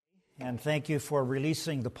and thank you for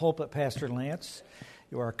releasing the pulpit, Pastor Lance.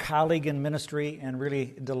 You are a colleague in ministry, and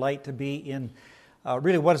really delight to be in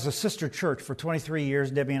really what is a sister church. For 23 years,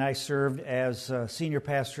 Debbie and I served as senior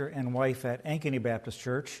pastor and wife at Ankeny Baptist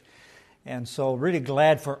Church, and so really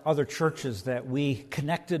glad for other churches that we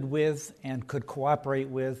connected with and could cooperate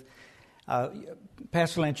with.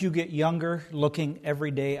 Pastor Lance, you get younger looking every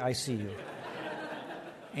day I see you.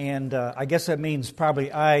 And I guess that means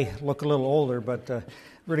probably I look a little older, but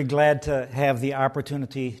really glad to have the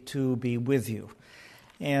opportunity to be with you.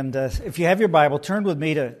 And if you have your Bible, turn with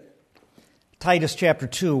me to Titus chapter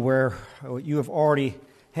 2, where you have already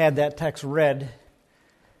had that text read.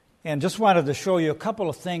 And just wanted to show you a couple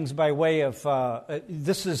of things by way of,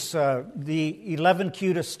 this is the 11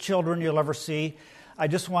 cutest children you'll ever see. I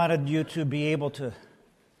just wanted you to be able to,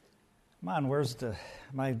 come on,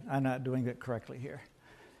 I'm not doing it correctly here.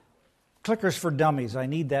 Clickers for Dummies. I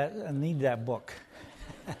need that book.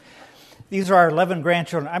 These are our 11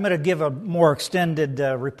 grandchildren. I'm going to give a more extended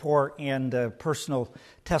report and personal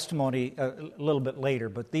testimony a little bit later.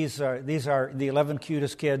 But these are the 11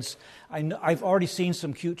 cutest kids. I've already seen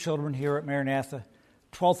some cute children here at Maranatha.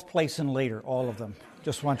 12th place and later, all of them.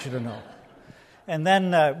 Just want you to know. And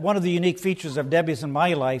then one of the unique features of Debbie's and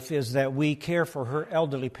my life is that we care for her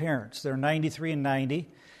elderly parents. They're 93 and 90.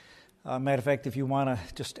 Matter of fact, if you want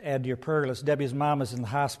to just add to your prayer list, Debbie's mom is in the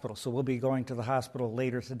hospital, so we'll be going to the hospital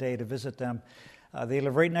later today to visit them. They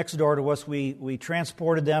live right next door to us. We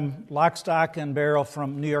transported them lock, stock, and barrel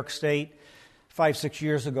from New York State 5-6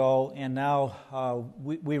 years ago, and now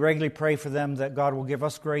we regularly pray for them that God will give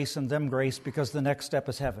us grace and them grace, because the next step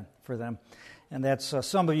is heaven for them. And that's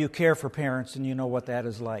some of you care for parents, and you know what that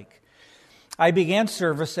is like. I began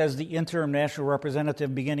service as the interim national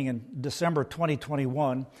representative beginning in December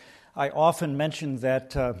 2021. I often mention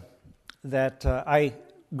that I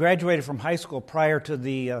graduated from high school prior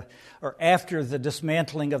to or after the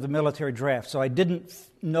dismantling of the military draft, so I didn't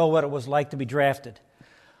know what it was like to be drafted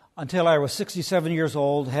until I was 67 years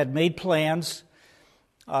old, had made plans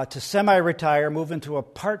to semi-retire, move into a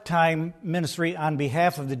part-time ministry on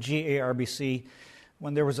behalf of the GARBC,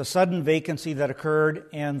 when there was a sudden vacancy that occurred,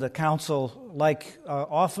 and the council, like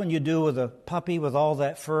often you do with a puppy with all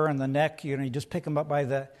that fur on the neck, you just pick them up by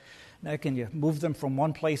the neck and you move them from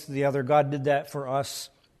one place to the other. God did that for us.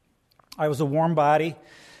 I was a warm body.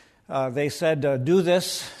 They said, do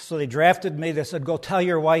this. So they drafted me. They said, go tell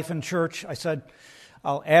your wife in church. I said,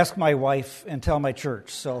 I'll ask my wife and tell my church.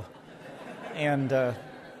 So, and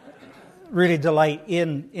really delight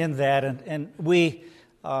in that. And we,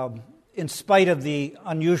 in spite of the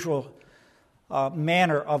unusual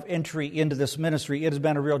manner of entry into this ministry, it has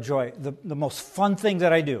been a real joy. The most fun thing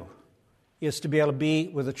that I do is to be able to be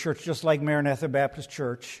with a church just like Maranatha Baptist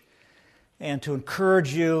Church, and to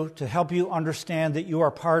encourage you, to help you understand that you are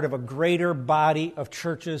part of a greater body of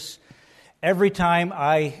churches. Every time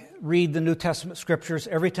I read the New Testament scriptures,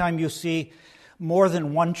 every time you see more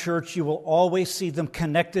than one church, you will always see them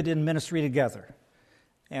connected in ministry together.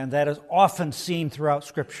 And that is often seen throughout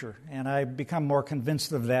Scripture, and I become more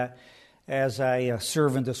convinced of that as I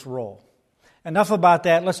serve in this role. Enough about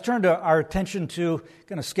that. Let's turn to our attention to,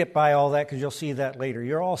 going to skip by all that because you'll see that later.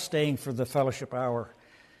 You're all staying for the fellowship hour.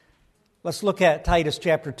 Let's look at Titus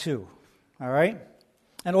chapter 2, all right?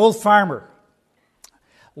 An old farmer,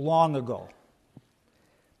 long ago,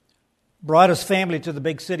 brought his family to the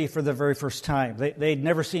big city for the very first time. They'd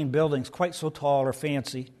never seen buildings quite so tall or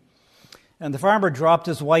fancy. And the farmer dropped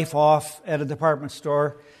his wife off at a department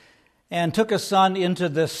store and took his son into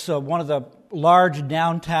this one of the large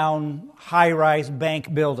downtown high-rise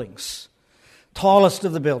bank buildings, tallest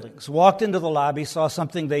of the buildings. Walked into the lobby, saw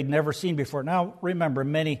something they'd never seen before. Now, remember,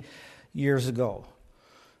 many years ago.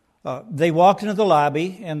 They walked into the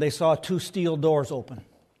lobby, and they saw 2 steel doors open.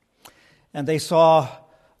 And they saw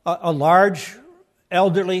a large,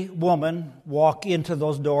 elderly woman walk into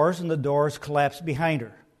those doors, and the doors collapsed behind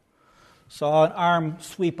her. Saw an arm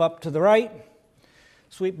sweep up to the right,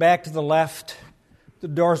 sweep back to the left. The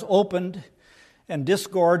doors opened and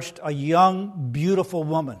disgorged a young, beautiful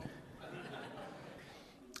woman.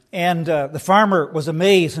 And the farmer was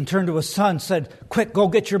amazed and turned to his son and said, quick, go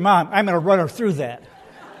get your mom. I'm going to run her through that.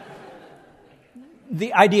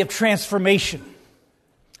 The idea of transformation.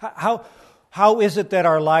 How is it that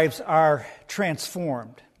our lives are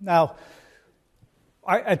transformed? Now,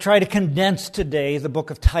 I try to condense today the book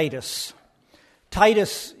of Titus.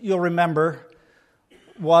 Titus, you'll remember,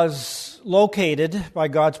 was located by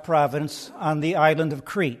God's providence on the island of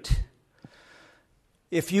Crete.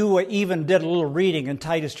 If you even did a little reading in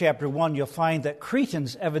Titus chapter 1, you'll find that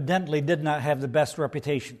Cretans evidently did not have the best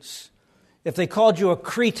reputations. If they called you a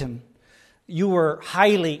Cretan, you were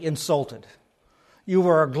highly insulted. You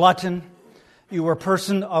were a glutton. You were a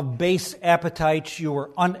person of base appetites. You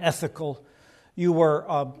were unethical. You were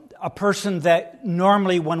a person that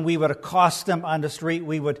normally when we would accost them on the street,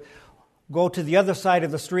 we would go to the other side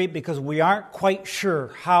of the street because we aren't quite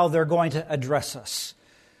sure how they're going to address us.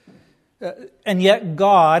 And yet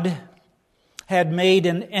God had made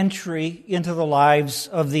an entry into the lives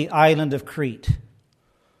of the island of Crete.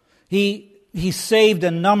 He saved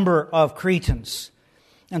a number of Cretans.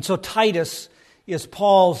 And so Titus is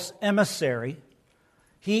Paul's emissary.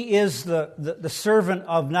 He is the servant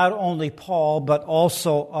of not only Paul, but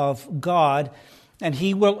also of God. And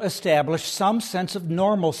he will establish some sense of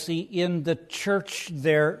normalcy in the church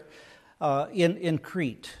there in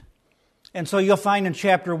Crete. And so you'll find in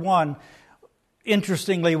chapter 1,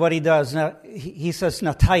 interestingly, what he does. Now, he says,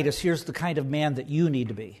 now, Titus, here's the kind of man that you need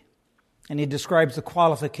to be. And he describes the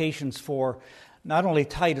qualifications for not only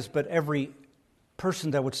Titus, but every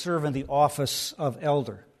person that would serve in the office of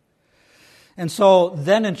elder. And so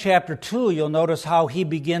then in chapter 2, you'll notice how he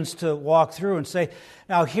begins to walk through and say,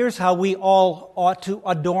 now here's how we all ought to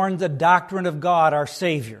adorn the doctrine of God, our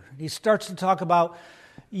Savior. He starts to talk about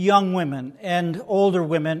young women and older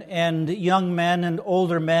women and young men and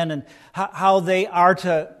older men and how they are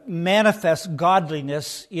to manifest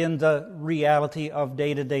godliness in the reality of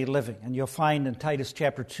day-to-day living. And you'll find in Titus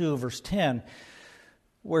chapter 2, verse 10,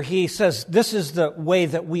 where he says, this is the way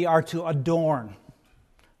that we are to adorn.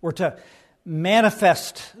 We're to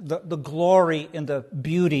manifest the glory and the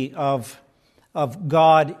beauty of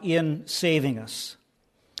God in saving us.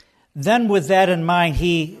 Then with that in mind,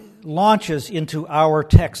 he launches into our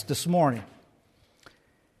text this morning.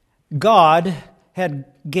 God had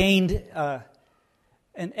gained an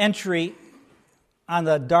entry on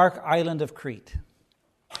the dark island of Crete.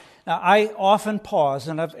 Now, I often pause,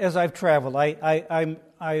 and as I've traveled, I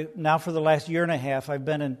now for the last year and a half, I've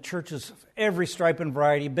been in churches of every stripe and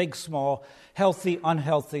variety, big, small, healthy,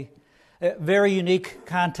 unhealthy, very unique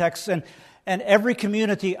contexts, and every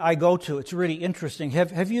community I go to, it's really interesting.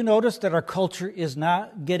 Have you noticed that our culture is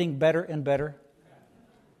not getting better and better?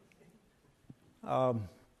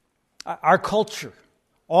 Our culture,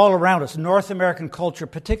 all around us, North American culture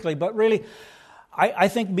particularly, but really, I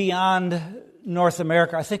think beyond North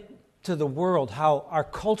America, I think to the world, how our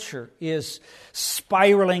culture is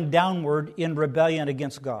spiraling downward in rebellion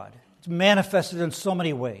against God. It's manifested in so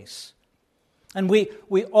many ways. And we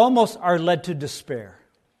almost are led to despair.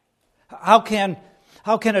 How can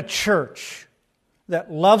a church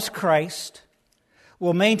that loves Christ,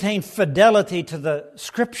 will maintain fidelity to the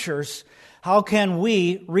Scriptures, how can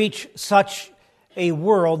we reach such a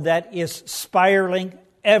world that is spiraling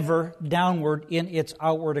ever downward in its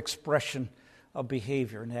outward expression of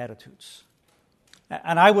behavior and attitudes?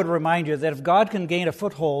 And I would remind you that if God can gain a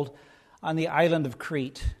foothold on the island of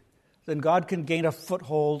Crete, then God can gain a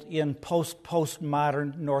foothold in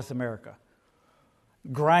postmodern North America.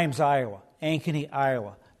 Grimes, Iowa, Ankeny,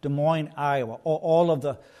 Iowa, Des Moines, Iowa, all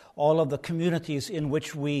of the communities in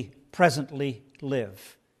which we presently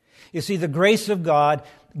live. You see, the grace of God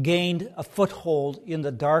gained a foothold in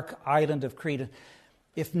the dark island of Crete.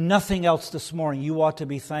 If nothing else this morning, you ought to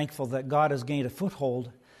be thankful that God has gained a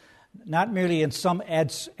foothold, not merely in some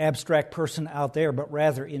abstract person out there, but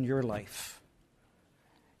rather in your life.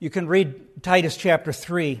 You can read Titus chapter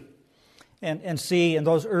 3 and see in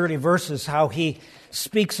those early verses how he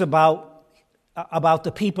speaks about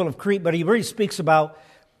the people of Crete, but he really speaks about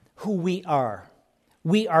who we are.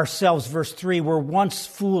 We ourselves, verse 3, were once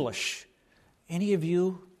foolish. Any of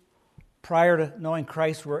you, prior to knowing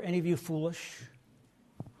Christ, were any of you foolish?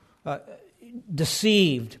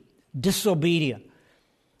 Deceived, disobedient.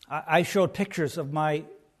 I showed pictures of my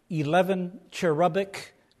 11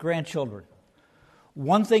 cherubic grandchildren.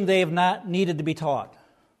 One thing they have not needed to be taught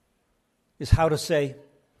is how to say,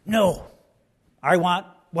 no, I want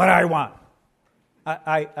what I want.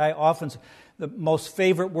 I often, the most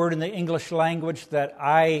favorite word in the English language that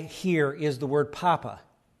I hear is the word papa.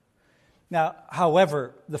 Now,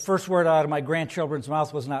 however, the first word out of my grandchildren's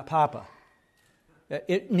mouth was not papa.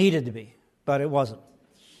 It needed to be, but it wasn't.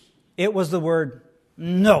 It was the word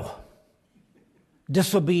no.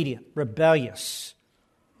 Disobedient, rebellious,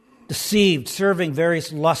 deceived, serving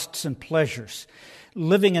various lusts and pleasures,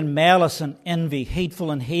 living in malice and envy,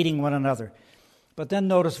 hateful and hating one another. But then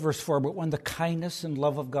notice verse 4, but when the kindness and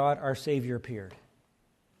love of God, our Savior, appeared.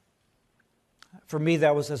 For me,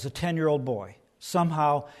 that was as a 10-year-old boy.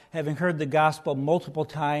 Somehow, having heard the gospel multiple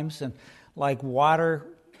times and like water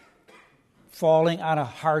falling on a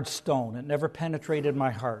hard stone, it never penetrated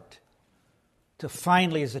my heart. To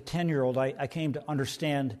finally, as a 10-year-old, I came to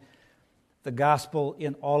understand the gospel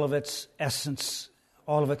in all of its essence,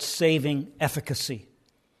 all of its saving efficacy.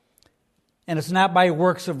 And it's not by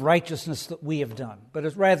works of righteousness that we have done, but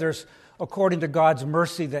it's rather according to God's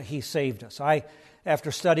mercy that He saved us.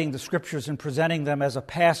 After studying the Scriptures and presenting them as a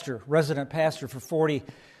pastor, resident pastor for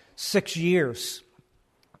 46 years,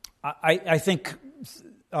 I think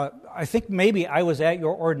maybe I was at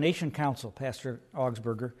your ordination council, Pastor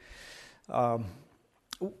Augsburger.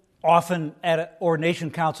 Often at an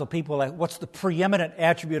ordination council, people ask, what's the preeminent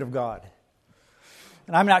attribute of God?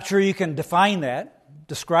 And I'm not sure you can define that,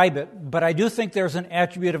 describe it, but I do think there's an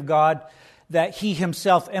attribute of God that He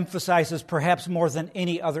Himself emphasizes perhaps more than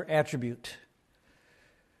any other attribute.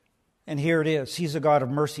 And here it is. He's a God of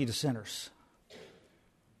mercy to sinners.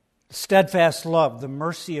 Steadfast love, the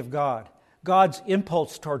mercy of God. God's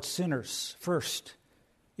impulse towards sinners first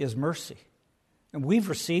is mercy. And we've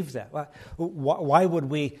received that. Why would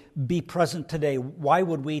we be present today? Why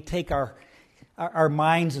would we take our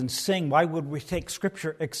minds and sing? Why would we take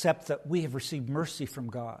Scripture except that we have received mercy from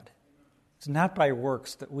God? It's not by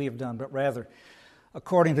works that we have done, but rather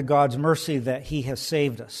according to God's mercy that He has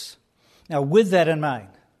saved us. Now, with that in mind,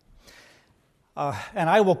 and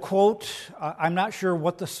I will quote, I'm not sure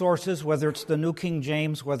what the source is, whether it's the New King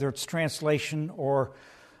James, whether it's translation, or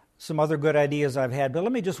some other good ideas I've had, but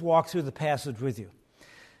let me just walk through the passage with you.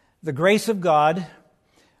 The grace of God,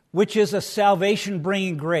 which is a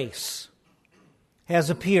salvation-bringing grace,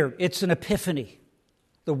 has appeared. It's an epiphany.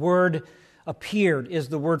 The word appeared is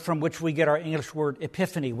the word from which we get our English word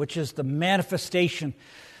epiphany, which is the manifestation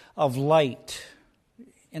of light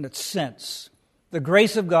in its sense. The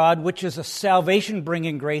grace of God, which is a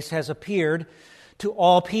salvation-bringing grace, has appeared to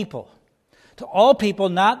all people. To all people,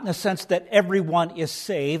 not in the sense that everyone is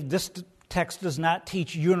saved. This text does not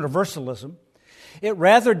teach universalism. It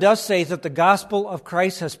rather does say that the gospel of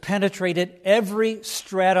Christ has penetrated every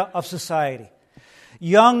strata of society.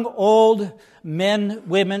 Young, old, men,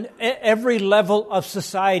 women, every level of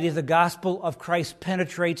society, the gospel of Christ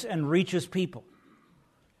penetrates and reaches people.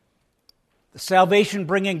 The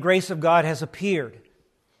salvation-bringing grace of God has appeared.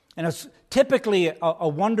 And it's typically a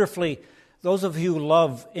wonderfully, those of you who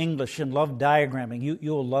love English and love diagramming,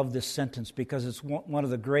 you'll love this sentence because it's one of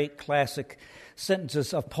the great classic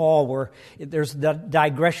sentences of Paul where there's the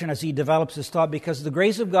digression as he develops his thought, because the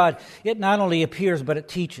grace of God, it not only appears, but it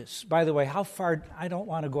teaches. By the way, how far, I don't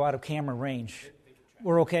want to go out of camera range.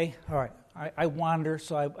 We're okay? All right. I wander,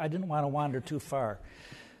 so I didn't want to wander too far.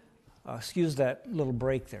 Excuse that little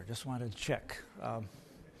break there. Just wanted to check.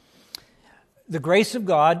 The grace of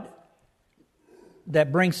God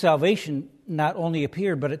that brings salvation not only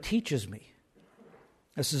appeared, but it teaches me.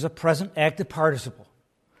 This is a present active participle.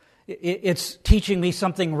 It's teaching me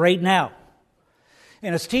something right now.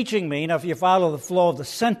 And it's teaching me, now if you follow the flow of the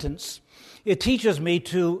sentence, it teaches me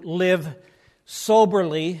to live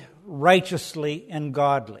soberly, righteously, and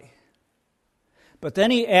godly. But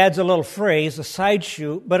then he adds a little phrase, a side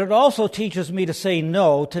shoot, but it also teaches me to say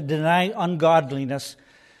no, to deny ungodliness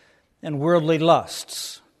and worldly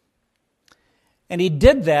lusts. And he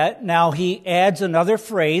did that. Now he adds another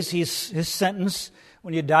phrase. His sentence,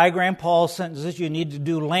 when you diagram Paul's sentences, you need to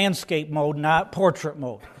do landscape mode, not portrait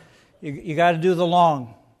mode. You got to do the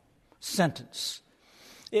long sentence.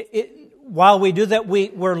 While we do that,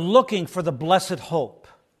 we're looking for the blessed hope.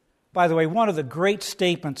 By the way, one of the great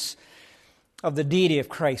statements of the deity of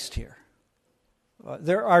Christ here.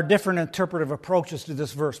 There are different interpretive approaches to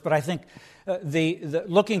this verse, but I think the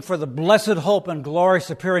looking for the blessed hope and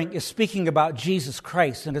glorious appearing is speaking about Jesus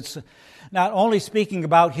Christ, and it's not only speaking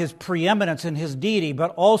about His preeminence and His deity,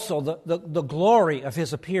 but also the glory of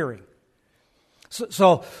His appearing.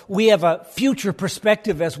 So we have a future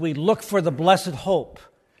perspective as we look for the blessed hope.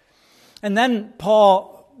 And then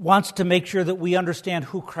Paul wants to make sure that we understand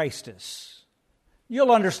who Christ is.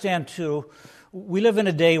 You'll understand, too, we live in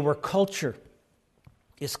a day where culture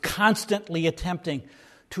is constantly attempting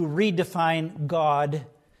to redefine God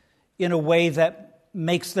in a way that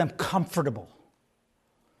makes them comfortable.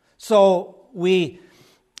 So we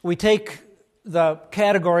take the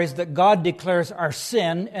categories that God declares are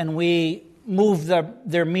sin and we move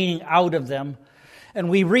their meaning out of them, and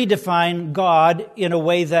we redefine God in a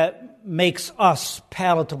way that makes us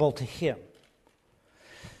palatable to Him.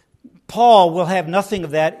 Paul will have nothing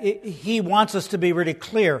of that. He wants us to be really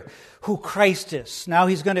clear who Christ is. Now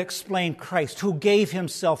he's going to explain Christ, who gave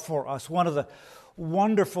Himself for us. One of the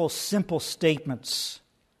wonderful, simple statements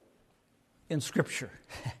in Scripture.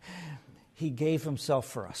 He gave Himself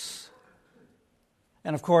for us.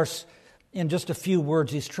 And of course, in just a few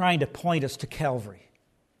words, he's trying to point us to Calvary.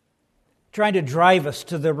 Trying to drive us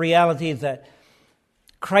to the reality that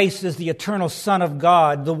Christ is the eternal Son of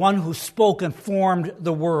God, the one who spoke and formed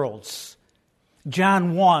the worlds.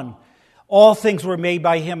 John 1, all things were made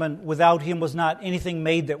by Him, and without Him was not anything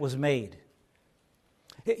made that was made.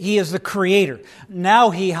 He is the Creator.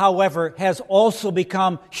 Now He, however, has also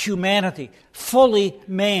become humanity, fully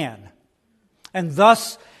man. And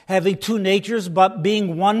thus, having two natures, but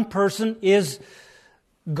being one person, is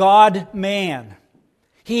God-man.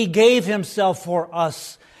 He gave Himself for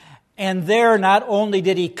us. And there not only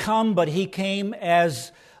did He come, but He came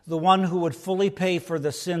as the one who would fully pay for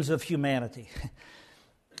the sins of humanity.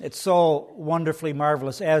 It's so wonderfully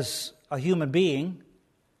marvelous as a human being.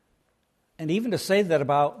 And even to say that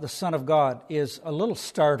about the Son of God is a little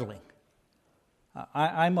startling.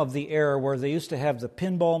 I'm of the era where they used to have the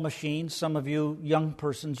pinball machine. Some of you young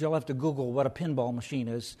persons, you'll have to Google what a pinball machine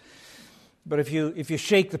is. But if you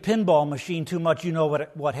shake the pinball machine too much, you know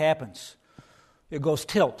what happens. It goes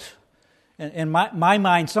tilt. And my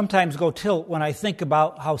mind sometimes go tilt when I think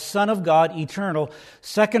about how Son of God, eternal,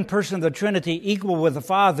 second person of the Trinity, equal with the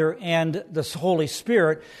Father and the Holy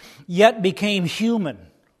Spirit, yet became human.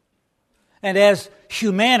 And as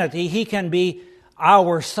humanity, He can be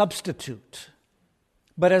our substitute.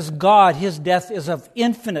 But as God, His death is of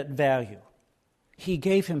infinite value. He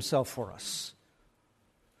gave Himself for us.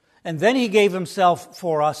 And then He gave Himself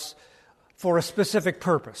for us for a specific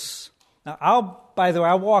purpose. Now,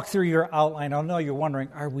 I'll walk through your outline. I know you're wondering,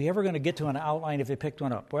 are we ever going to get to an outline if you picked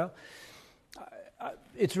one up? Well,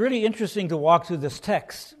 it's really interesting to walk through this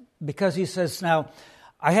text because he says, now,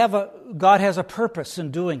 God has a purpose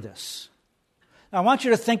in doing this. Now, I want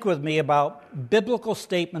you to think with me about biblical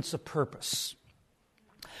statements of purpose.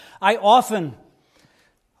 I often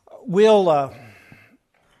will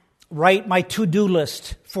write my to-do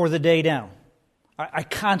list for the day down. I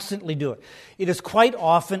constantly do it. It is quite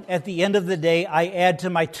often at the end of the day I add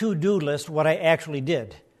to my to-do list what I actually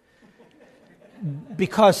did.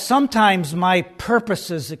 Because sometimes my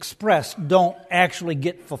purposes expressed don't actually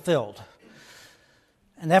get fulfilled.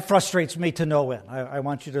 And that frustrates me to no end. I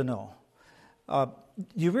want you to know.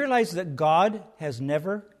 You realize that God has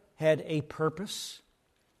never had a purpose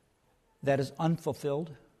that is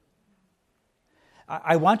unfulfilled?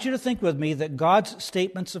 I want you to think with me that God's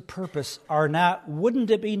statements of purpose are not, wouldn't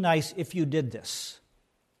it be nice if you did this?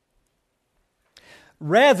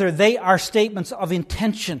 Rather, they are statements of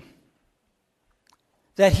intention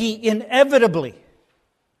that He inevitably,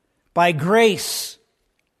 by grace,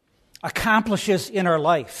 accomplishes in our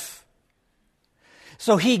life.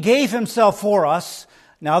 So He gave Himself for us,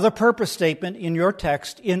 now the purpose statement in your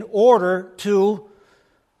text, in order to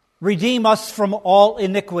redeem us from all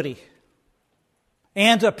iniquity,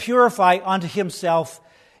 and to purify unto Himself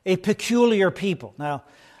a peculiar people. Now,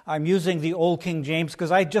 I'm using the Old King James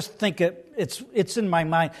because I just think it's in my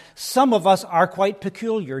mind. Some of us are quite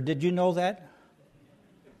peculiar. Did you know that?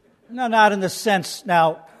 No, not in the sense,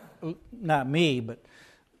 now, not me, but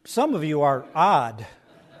some of you are odd.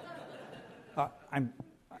 I'm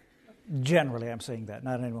saying that,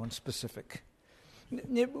 not anyone specific.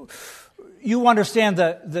 You understand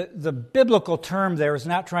the biblical term there is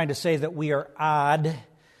not trying to say that we are odd,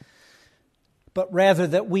 but rather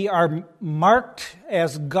that we are marked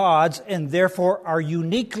as God's and therefore are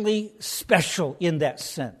uniquely special in that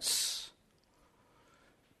sense.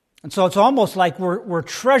 And so it's almost like we're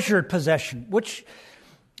treasured possession, which,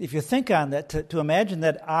 if you think on that, to imagine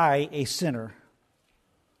that I, a sinner,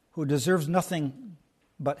 who deserves nothing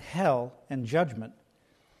but hell and judgment,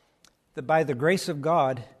 that by the grace of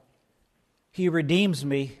God, He redeems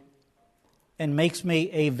me and makes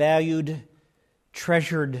me a valued,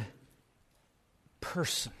 treasured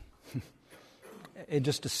person. It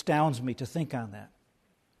just astounds me to think on that.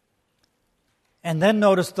 And then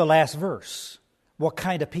notice the last verse. What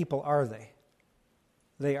kind of people are they?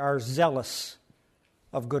 They are zealous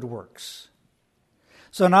of good works.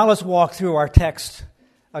 So now let's walk through our text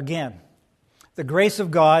again. The grace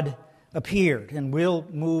of God appeared, and we'll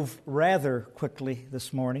move rather quickly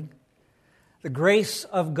this morning. The grace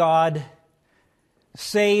of God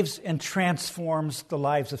saves and transforms the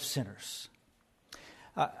lives of sinners.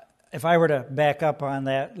 If I were to back up on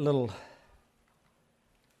that little,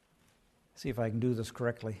 see if I can do this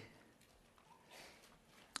correctly.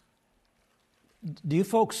 Do you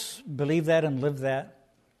folks believe that and live that?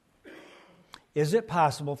 Is it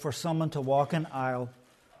possible for someone to walk an aisle,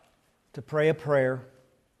 to pray a prayer,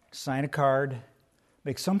 sign a card,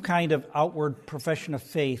 make some kind of outward profession of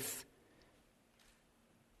faith,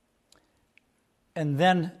 and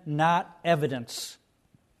then not evidence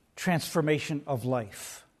transformation of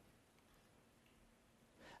life?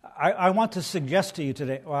 I want to suggest to you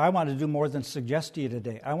today, or I want to do more than suggest to you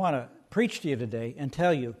today. I want to preach to you today and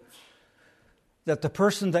tell you that the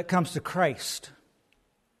person that comes to Christ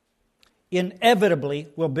inevitably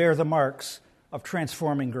will bear the marks of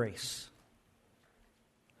transforming grace.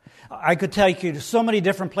 I could take you to so many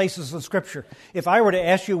different places in Scripture. If I were to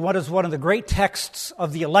ask you what is one of the great texts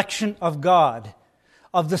of the election of God,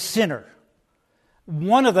 of the sinner,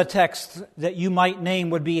 one of the texts that you might name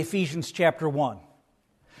would be Ephesians chapter 1.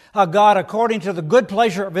 How God, according to the good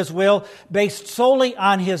pleasure of His will, based solely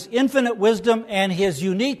on His infinite wisdom and His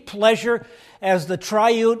unique pleasure as the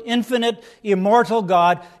triune, infinite, immortal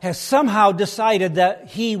God, has somehow decided that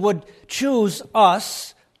He would choose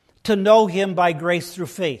us to know Him by grace through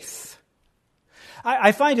faith.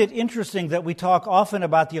 I find it interesting that we talk often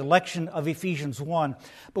about the election of Ephesians 1,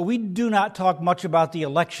 but we do not talk much about the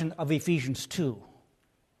election of Ephesians 2.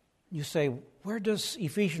 You say, where does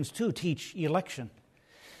Ephesians 2 teach election?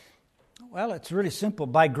 Well, it's really simple.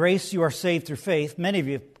 By grace you are saved through faith. Many of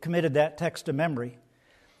you have committed that text to memory.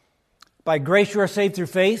 By grace you are saved through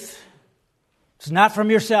faith. It's not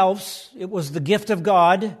from yourselves. It was the gift of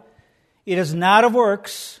God. It is not of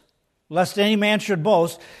works, lest any man should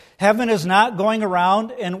boast. Heaven is not going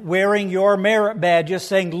around and wearing your merit badges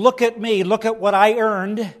saying, look at me, look at what I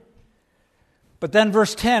earned. But then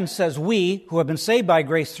verse 10 says, we who have been saved by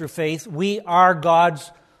grace through faith, we are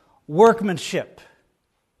God's workmanship,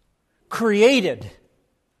 created.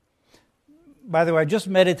 By the way, just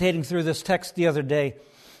meditating through this text the other day,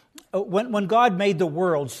 when God made the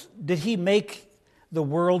worlds, did He make the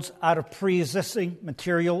worlds out of pre-existing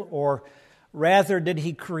material, or rather did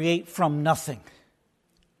He create from nothing?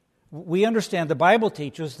 We understand the Bible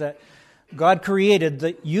teaches that God created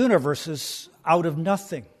the universes out of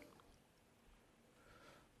nothing.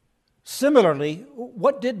 Similarly,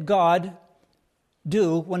 what did God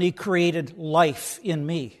do when He created life in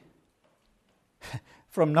me?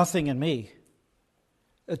 From nothing in me.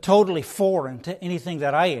 Totally foreign to anything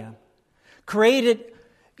that I am. Created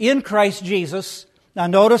in Christ Jesus. Now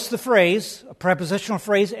notice the phrase, a prepositional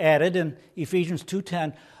phrase added in Ephesians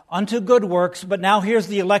 2:10, unto good works, but now here's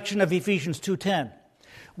the election of Ephesians 2:10,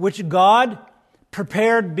 which God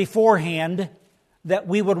prepared beforehand that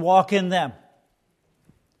we would walk in them.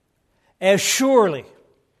 As surely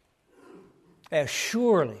as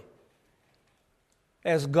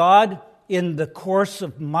God in the course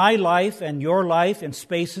of my life and your life in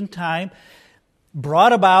space and time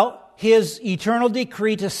brought about His eternal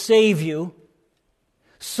decree to save you,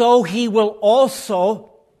 so He will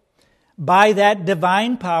also, by that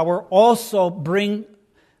divine power, also bring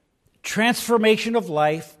transformation of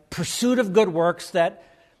life, pursuit of good works that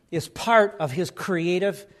is part of His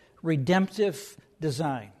creative, redemptive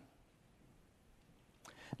design.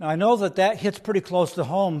 Now, I know that hits pretty close to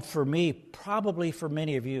home for me, probably for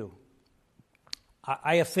many of you.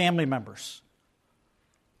 I have family members,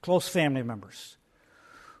 close family members,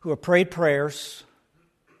 who have prayed prayers,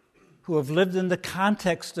 who have lived in the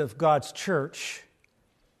context of God's church,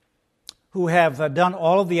 who have done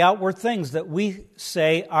all of the outward things that we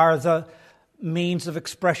say are the means of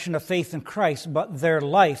expression of faith in Christ, but their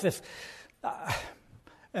life,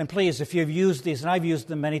 and please, if you've used these, and I've used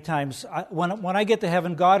them many times, when I get to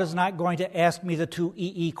heaven, God is not going to ask me the two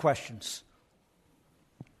EE questions.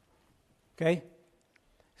 Okay?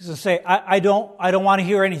 He's going to say, I don't want to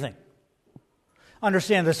hear anything.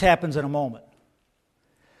 Understand this happens in a moment.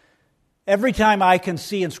 Every time I can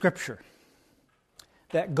see in Scripture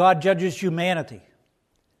that God judges humanity,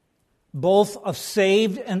 both of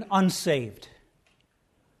saved and unsaved.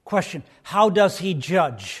 Question, how does He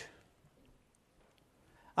judge?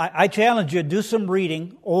 I challenge you, do some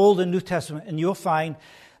reading, Old and New Testament, and you'll find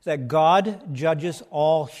that God judges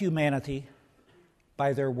all humanity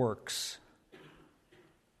by their works.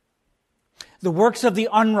 The works of the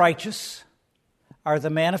unrighteous are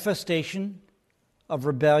the manifestation of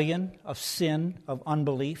rebellion, of sin, of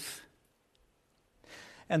unbelief.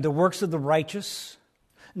 And the works of the righteous,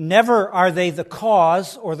 never are they the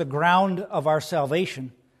cause or the ground of our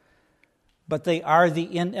salvation, but they are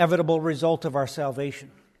the inevitable result of our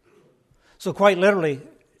salvation. So quite literally,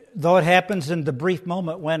 though it happens in the brief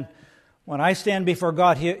moment when I stand before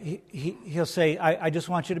God, He'll say, I just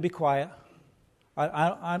want you to be quiet.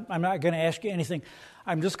 I'm not going to ask you anything.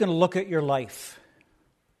 I'm just going to look at your life.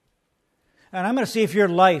 And I'm going to see if your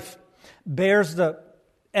life bears the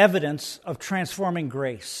evidence of transforming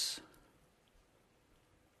grace.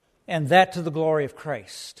 And that to the glory of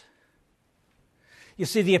Christ. You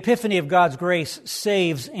see, the epiphany of God's grace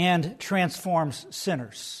saves and transforms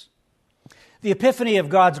sinners. The epiphany of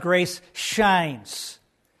God's grace shines.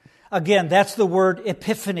 Again, that's the word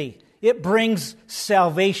epiphany. It brings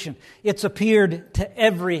salvation. It's appeared to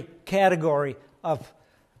every category of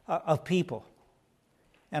of people.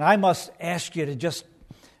 And I must ask you to just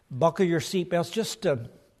buckle your seatbelts.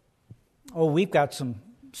 We've got some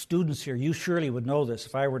students here. You surely would know this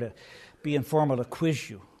if I were to be informal to quiz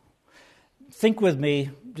you. Think with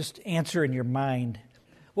me, just answer in your mind.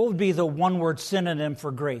 What would be the one-word synonym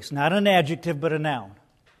for grace? Not an adjective, but a noun.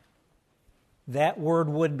 That word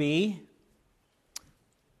would be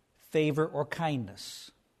favor or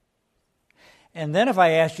kindness. And then if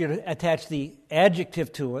I asked you to attach the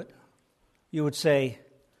adjective to it, you would say,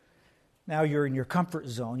 now you're in your comfort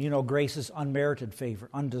zone. You know grace is unmerited favor,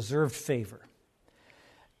 undeserved favor.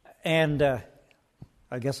 And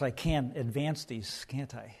I guess I can advance these,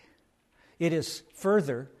 can't I? It is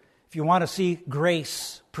further, if you want to see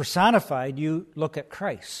grace personified, you look at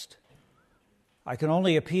Christ. I can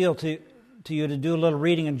only appeal to you to do a little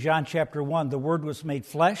reading in John chapter 1. The Word was made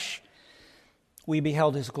flesh. We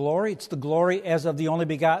beheld His glory. It's the glory as of the only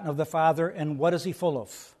begotten of the Father. And what is He full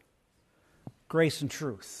of? Grace and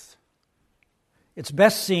truth. It's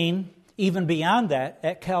best seen, even beyond that,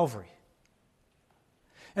 at Calvary.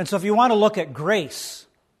 And so if you want to look at grace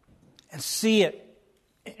and see it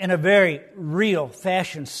in a very real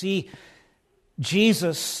fashion, see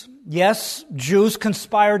Jesus, yes, Jews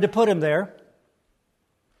conspired to put Him there.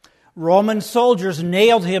 Roman soldiers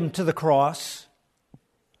nailed Him to the cross.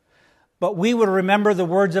 But we would remember the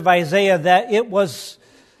words of Isaiah that it was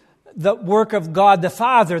the work of God the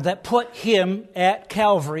Father that put Him at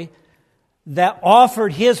Calvary, that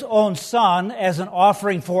offered His own Son as an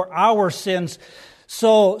offering for our sins.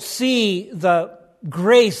 So see the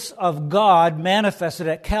grace of God manifested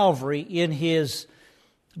at Calvary in His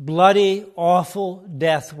bloody, awful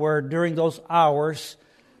death, where during those hours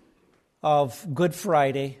of Good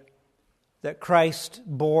Friday that Christ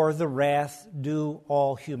bore the wrath due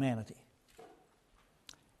all humanity.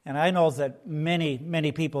 And I know that many,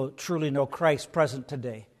 many people truly know Christ present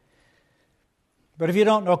today. But if you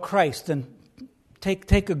don't know Christ, then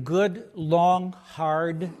take a good, long,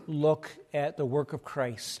 hard look at the work of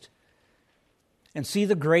Christ and see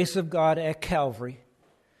the grace of God at Calvary,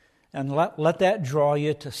 and let that draw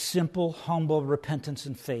you to simple, humble repentance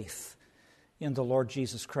and faith in the Lord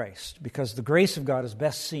Jesus Christ, because the grace of God is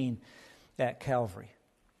best seen at Calvary.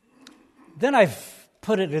 Then I've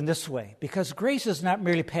put it in this way, because grace is not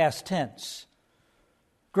merely past tense.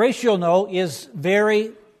 Grace, you'll know, is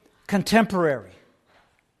very contemporary.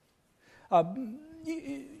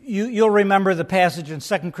 You'll remember the passage in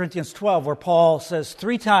 2 Corinthians 12 where Paul says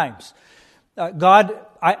 3 times, God,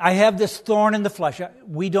 I have this thorn in the flesh.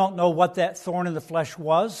 We don't know what that thorn in the flesh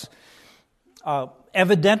was.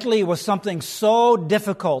 Evidently, it was something so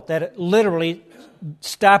difficult that it literally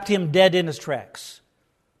stopped him dead in his tracks.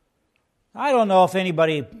 I don't know if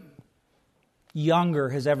anybody younger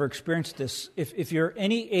has ever experienced this. If you're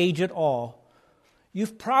any age at all,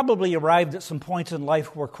 you've probably arrived at some points in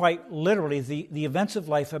life where quite literally the events of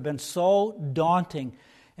life have been so daunting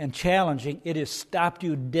and challenging, it has stopped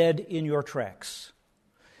you dead in your tracks.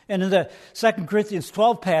 And in the 2 Corinthians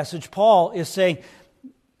 12 passage, Paul is saying,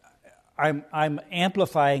 I'm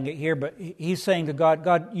amplifying it here, but he's saying to God,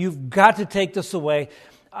 God, you've got to take this away.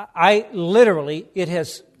 I literally, it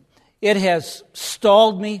has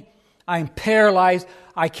stalled me. I'm paralyzed.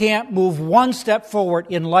 I can't move one step forward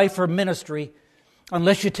in life or ministry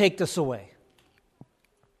unless you take this away.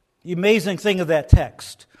 The amazing thing of that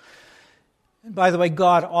text, and by the way,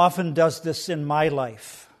 God often does this in my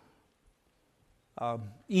life.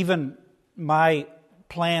 Even my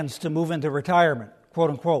plans to move into retirement,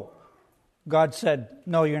 quote unquote, God said,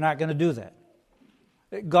 no, you're not going to do that.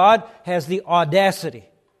 God has the audacity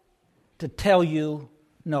to tell you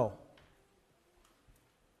no.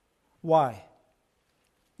 Why?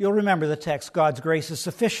 You'll remember the text, God's grace is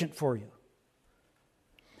sufficient for you.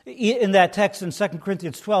 In that text in 2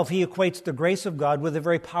 Corinthians 12, he equates the grace of God with the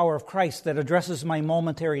very power of Christ that addresses my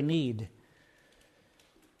momentary need.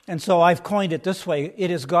 And so I've coined it this way, it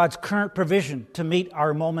is God's current provision to meet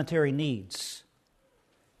our momentary needs.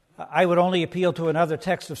 I would only appeal to another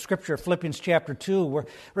text of Scripture, Philippians chapter 2, where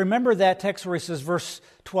remember that text where he says, verse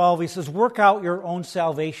 12, he says, work out your own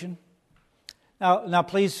salvation. Now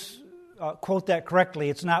please quote that correctly.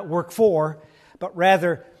 It's not work for, but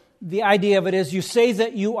rather the idea of it is you say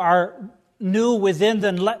that you are new within,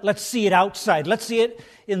 then let's see it outside. Let's see it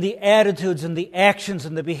in the attitudes and the actions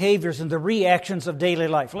and the behaviors and the reactions of daily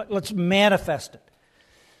life. Let's manifest it.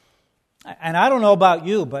 And I don't know about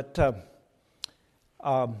you, but there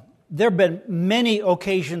have been many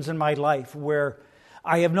occasions in my life where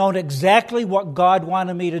I have known exactly what God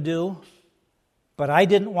wanted me to do, but I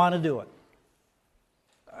didn't want to do it.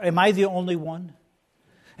 Am I the only one?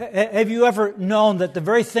 Have you ever known that the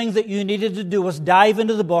very thing that you needed to do was dive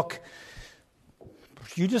into the book?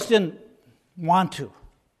 You just didn't want to.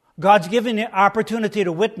 God's given you opportunity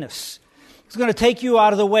to witness. It's going to take you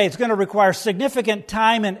out of the way. It's going to require significant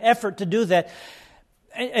time and effort to do that.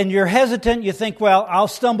 And you're hesitant. You think, well, I'll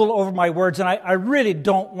stumble over my words, and I really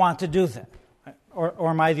don't want to do that. Or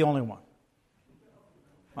am I the only one?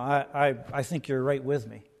 I think you're right with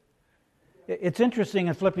me. It's interesting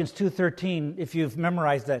in Philippians 2:13, if you've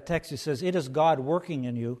memorized that text, it says, it is God working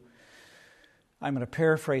in you. I'm going to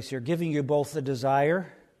paraphrase here, giving you both the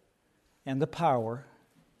desire and the power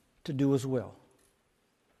to do His will.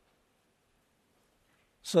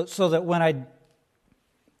 So that when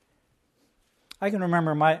I can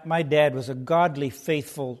remember my dad was a godly,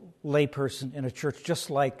 faithful layperson in a church just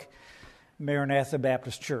like Maranatha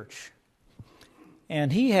Baptist Church.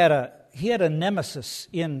 And he had a nemesis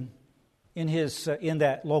in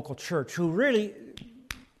that local church who really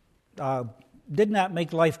did not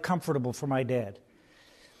make life comfortable for my dad.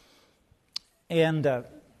 And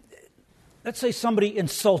let's say somebody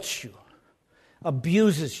insults you,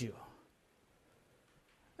 abuses you,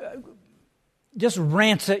 just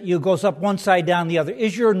rants at you, goes up one side, down the other.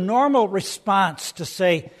 Is your normal response to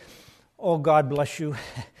say, oh, God bless you?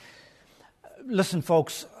 Listen,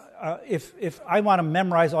 folks, if I want to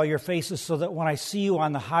memorize all your faces so that when I see you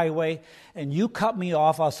on the highway and you cut me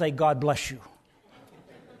off, I'll say, God bless you.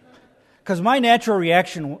 Because my natural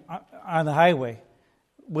reaction on the highway,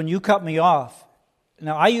 when you cut me off,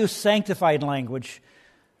 now I use sanctified language,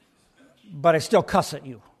 but I still cuss at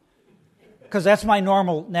you. Because that's my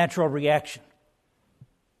normal, natural reaction.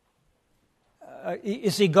 You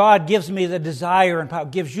see, God gives me the desire and power,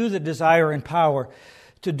 gives you the desire and power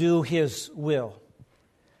to do His will.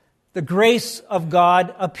 The grace of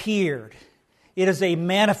God appeared. It is a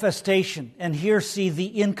manifestation. And here see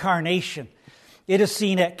the incarnation. It is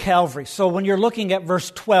seen at Calvary. So when you're looking at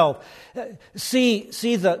verse 12,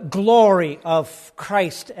 see the glory of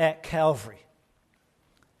Christ at Calvary.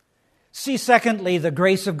 See, secondly, the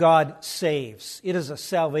grace of God saves. It is a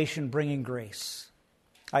salvation-bringing grace.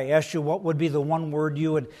 I asked you what would be the one word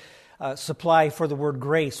you would supply for the word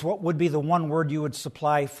grace. What would be the one word you would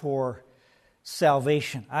supply for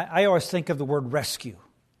salvation? I always think of the word rescue.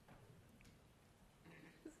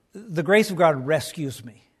 The grace of God rescues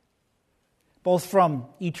me, both from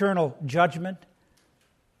eternal judgment.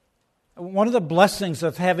 One of the blessings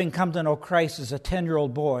of having come to know Christ as a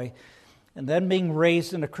 10-year-old boy and then being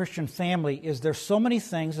raised in a Christian family is there's so many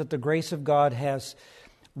things that the grace of God has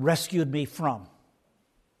rescued me from.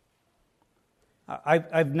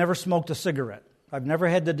 I've never smoked a cigarette. I've never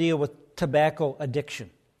had to deal with tobacco addiction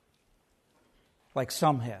like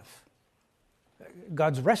some have.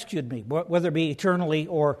 God's rescued me, whether it be eternally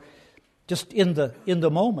or just in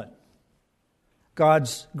the moment.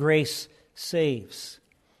 God's grace saves.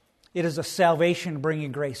 It is a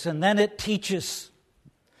salvation-bringing grace. And then it teaches.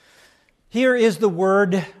 Here is the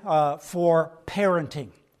word for parenting.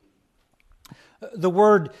 The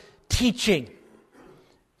word teaching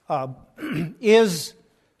is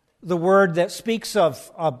the word that speaks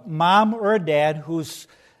of a mom or a dad whose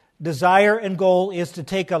desire and goal is to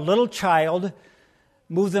take a little child,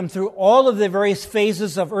 move them through all of the various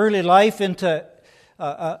phases of early life into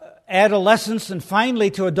adolescence and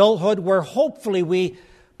finally to adulthood, where hopefully we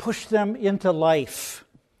push them into life.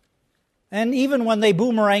 And even when they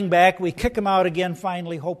boomerang back, we kick them out again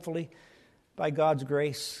finally, hopefully, by God's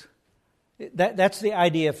grace. That's the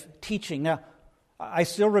idea of teaching. Now, I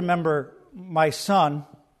still remember my son.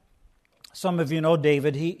 Some of you know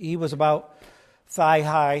David. He was about thigh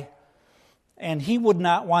high, and he would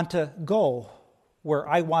not want to go where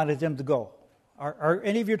I wanted him to go. Are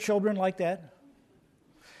any of your children like that?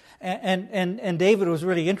 And David was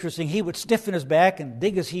really interesting. He would stiffen his back and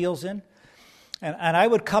dig his heels in, and I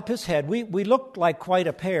would cup his head. We looked like quite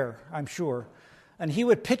a pair, I'm sure. And he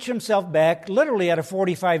would pitch himself back, literally at a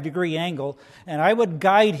 45-degree angle, and I would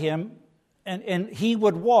guide him, and he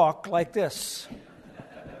would walk like this.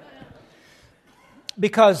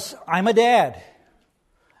 Because I'm a dad,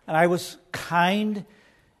 and I was kind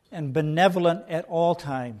and benevolent at all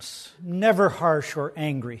times, never harsh or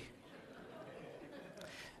angry.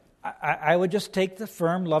 I would just take the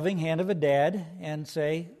firm, loving hand of a dad and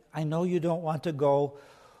say, I know you don't want to go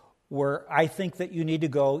where I think that you need to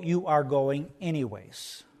go. You are going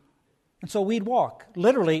anyways. And so we'd walk,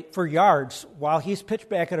 literally for yards, while he's pitched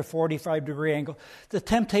back at a 45-degree angle. The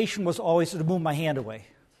temptation was always to move my hand away.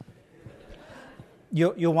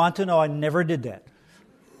 You'll want to know I never did that.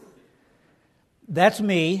 That's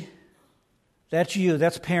me. That's you.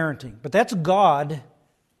 That's parenting. But that's God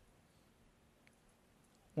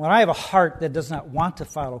when I have a heart that does not want to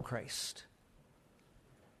follow Christ.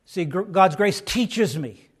 See, God's grace teaches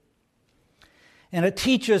me. And it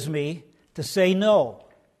teaches me to say no.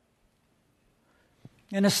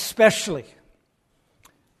 And especially,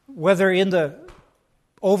 whether in the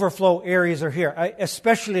overflow areas or here,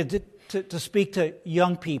 especially to speak to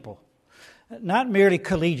young people. Not merely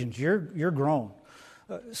collegians, you're grown.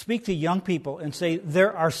 Speak to young people and say,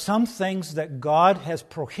 there are some things that God has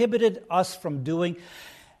prohibited us from doing,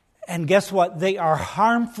 and guess what? They are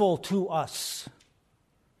harmful to us.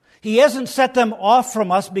 He hasn't set them off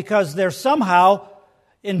from us because they're somehow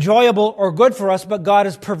enjoyable or good for us, but God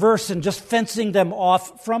is perverse in just fencing them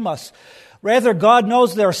off from us. Rather, God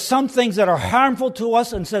knows there are some things that are harmful to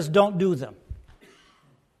us and says, don't do them.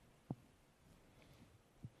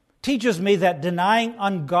 Teaches me that denying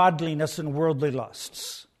ungodliness and worldly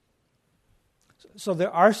lusts. So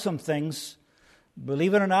there are some things,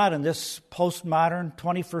 believe it or not, in this postmodern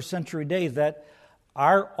 21st century day that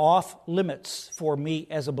are off limits for me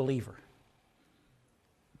as a believer.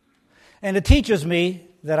 And it teaches me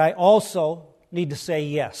that I also need to say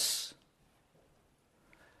yes.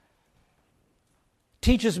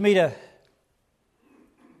 Teaches me to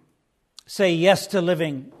say yes to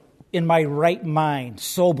living in my right mind,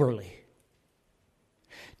 soberly.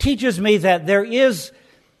 Teaches me that there is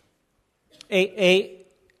a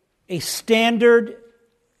standard,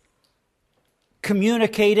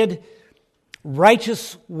 communicated,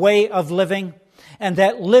 righteous way of living, and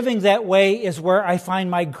that living that way is where I find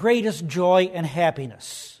my greatest joy and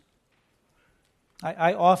happiness.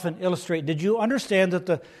 I often illustrate, did you understand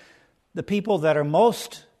that the people that are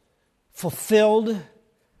most fulfilled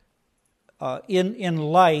in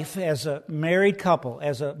life as a married couple,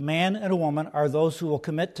 as a man and a woman, are those who will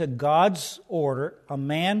commit to God's order, a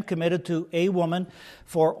man committed to a woman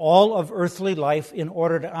for all of earthly life in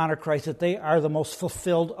order to honor Christ, that they are the most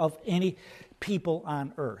fulfilled of any people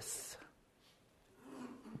on earth.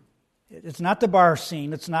 It's not the bar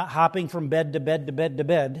scene. It's not hopping from bed to bed to bed to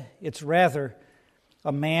bed. It's rather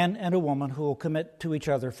a man and a woman who will commit to each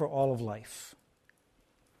other for all of life.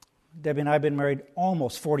 Debbie and I have been married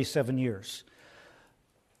almost 47 years.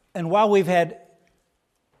 And while we've had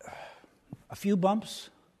a few bumps,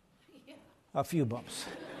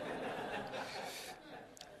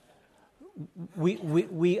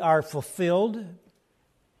 we are fulfilled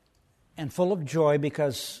and full of joy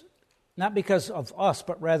because, not because of us,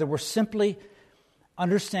 but rather we're simply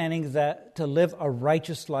understanding that to live a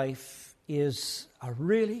righteous life is a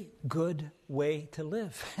really good way to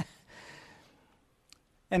live.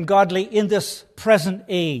 And godly in this present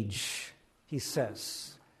age, he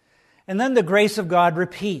says. And then the grace of God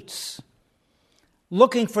repeats,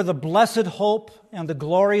 looking for the blessed hope and the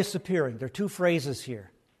glorious appearing. There are two phrases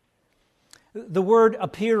here. The word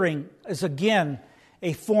appearing is again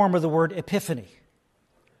a form of the word epiphany.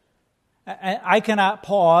 I cannot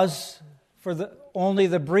pause for only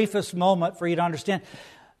the briefest moment for you to understand.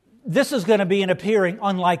 This is going to be an appearing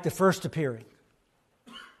unlike the first appearing.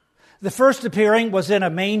 The first appearing was in a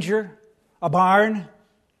manger, a barn,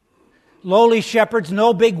 lowly shepherds,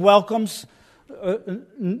 no big welcomes. When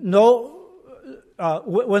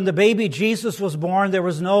the baby Jesus was born, there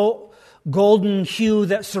was no golden hue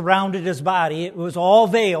that surrounded his body. It was all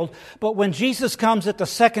veiled. But when Jesus comes at the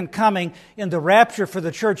second coming in the rapture for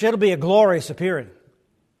the church, it'll be a glorious appearing.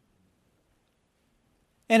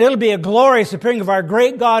 And it'll be a glorious appearing of our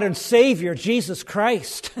great God and Savior, Jesus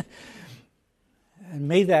Christ. And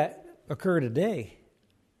may that occur today.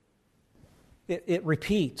 It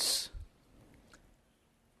repeats.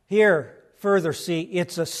 Here, further, see,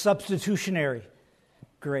 it's a substitutionary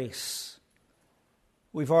grace.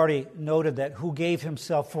 We've already noted that who gave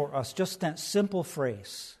himself for us. Just that simple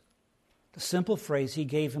phrase. The simple phrase, he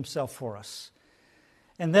gave himself for us.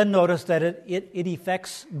 And then notice that it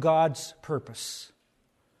effects God's purpose.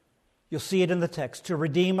 You'll see it in the text. To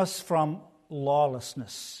redeem us from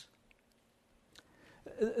lawlessness.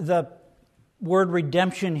 The word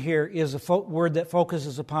redemption here is a word that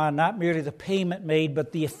focuses upon not merely the payment made,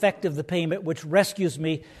 but the effect of the payment, which rescues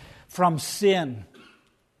me from sin.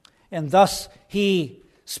 And thus he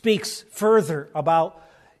speaks further about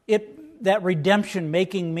it, that redemption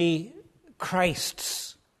making me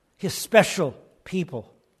Christ's, his special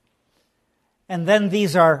people. And then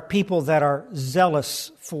these are people that are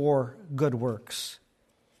zealous for good works.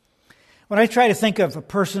 When I try to think of a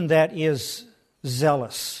person that is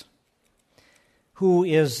zealous, who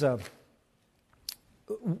is,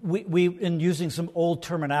 we in using some old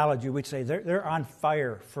terminology, we'd say they're on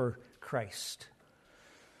fire for Christ.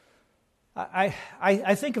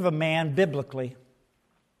 I think of a man biblically.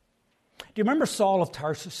 Do you remember Saul of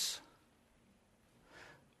Tarsus?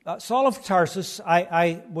 Saul of Tarsus,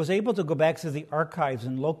 I was able to go back to the archives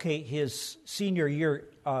and locate his senior year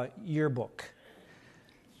yearbook.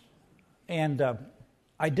 And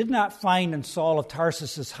I did not find in Saul of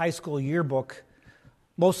Tarsus' high school yearbook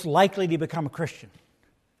most likely to become a Christian.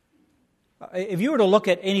 If you were to look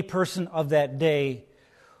at any person of that day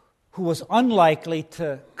who was unlikely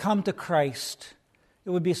to come to Christ, it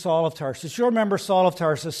would be Saul of Tarsus. You remember Saul of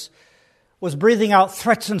Tarsus was breathing out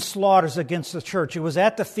threats and slaughters against the church. It was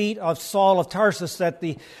at the feet of Saul of Tarsus that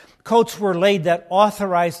the coats were laid that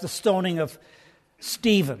authorized the stoning of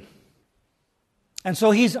Stephen. And so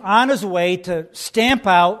he's on his way to stamp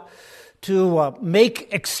out, to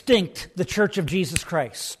make extinct the Church of Jesus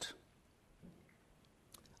Christ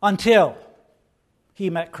until he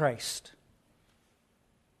met Christ.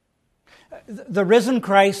 The risen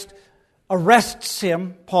Christ arrests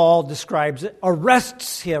him, Paul describes it,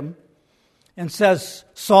 arrests him and says,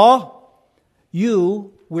 Saul,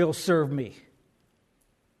 you will serve me.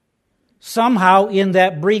 Somehow in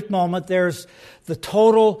that brief moment there's the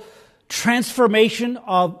total transformation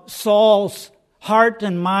of Saul's heart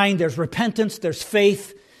and mind. There's repentance, there's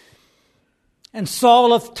faith. And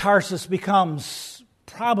Saul of Tarsus becomes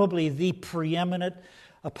probably the preeminent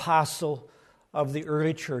apostle of the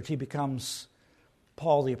early church. He becomes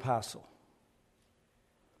Paul the Apostle.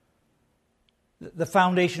 The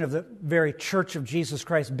foundation of the very church of Jesus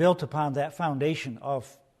Christ built upon that foundation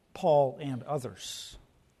of Paul and others.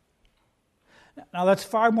 Now that's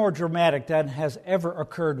far more dramatic than has ever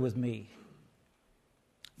occurred with me,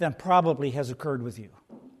 than probably has occurred with you.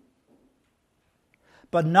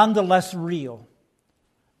 But nonetheless real.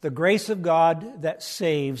 The grace of God that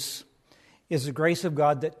saves is the grace of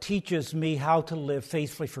God that teaches me how to live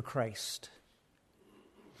faithfully for Christ.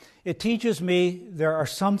 It teaches me there are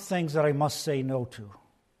some things that I must say no to.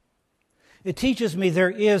 It teaches me there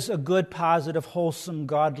is a good, positive, wholesome,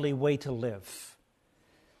 godly way to live.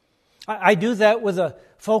 I do that with a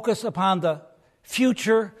focus upon the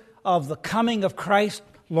future of the coming of Christ.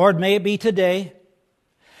 Lord, may it be today.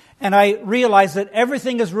 And I realize that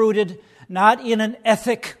everything is rooted not in an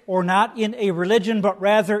ethic or not in a religion, but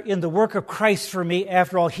rather in the work of Christ for me.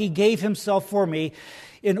 After all, He gave Himself for me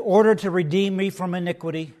in order to redeem me from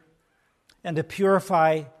iniquity and to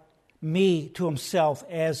purify me to Himself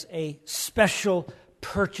as a special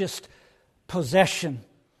purchased possession,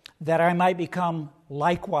 that I might become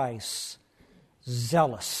likewise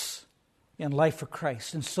zealous in life for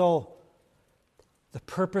Christ. And so, the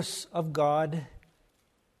purpose of God,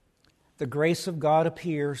 the grace of God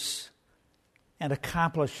appears and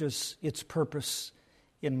accomplishes its purpose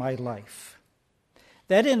in my life.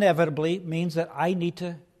 That inevitably means that I need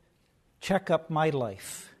to check up my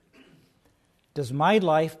life. Does my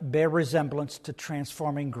life bear resemblance to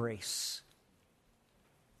transforming grace?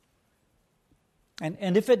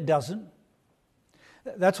 And if it doesn't,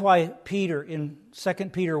 that's why Peter in 2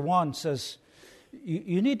 Peter 1 says,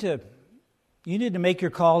 you need to make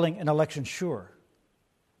your calling and election sure.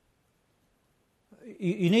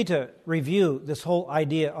 You need to review this whole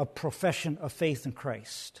idea of profession of faith in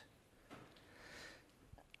Christ.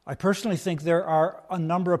 I personally think there are a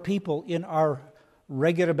number of people in our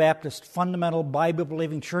regular Baptist, fundamental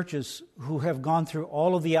Bible-believing churches who have gone through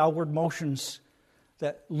all of the outward motions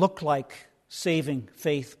that look like saving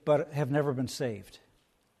faith, but have never been saved.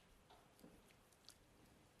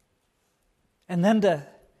 And then to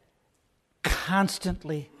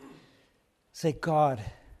constantly say, God,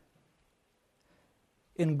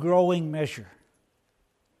 in growing measure,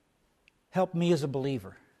 help me as a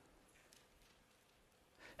believer.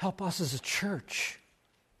 Help us as a church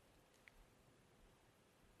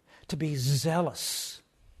to be zealous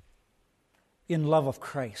in love of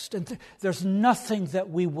Christ. And there's nothing that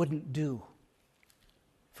we wouldn't do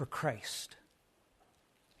for Christ.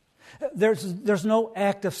 There's no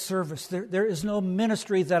act of service. There is no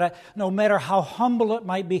ministry that no matter how humble it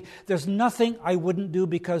might be, there's nothing I wouldn't do,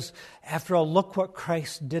 because after all, look what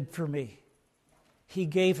Christ did for me. He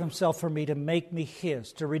gave Himself for me to make me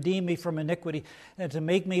His, to redeem me from iniquity, and to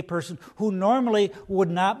make me a person who normally would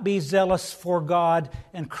not be zealous for God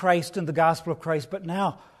and Christ and the gospel of Christ. But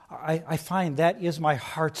now I find that is my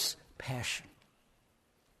heart's passion.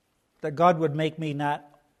 That God would make me not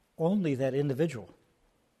only that individual,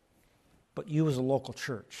 but you as a local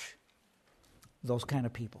church. Those kind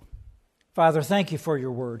of people. Father, thank You for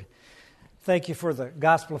Your word. Thank You for the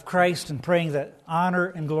gospel of Christ, and praying that honor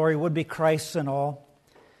and glory would be Christ's and all.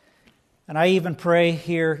 And I even pray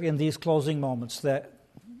here in these closing moments that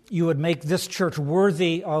You would make this church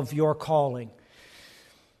worthy of Your calling,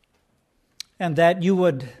 and that You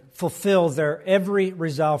would fulfill their every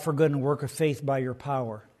resolve for good and work of faith by Your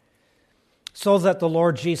power, so that the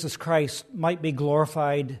Lord Jesus Christ might be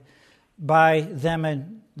glorified by them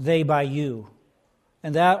and they by you.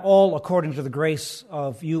 And that all according to the grace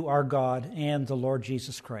of you, our God, and the Lord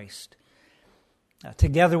Jesus Christ.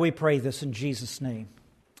 Together we pray this in Jesus' name.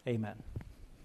 Amen.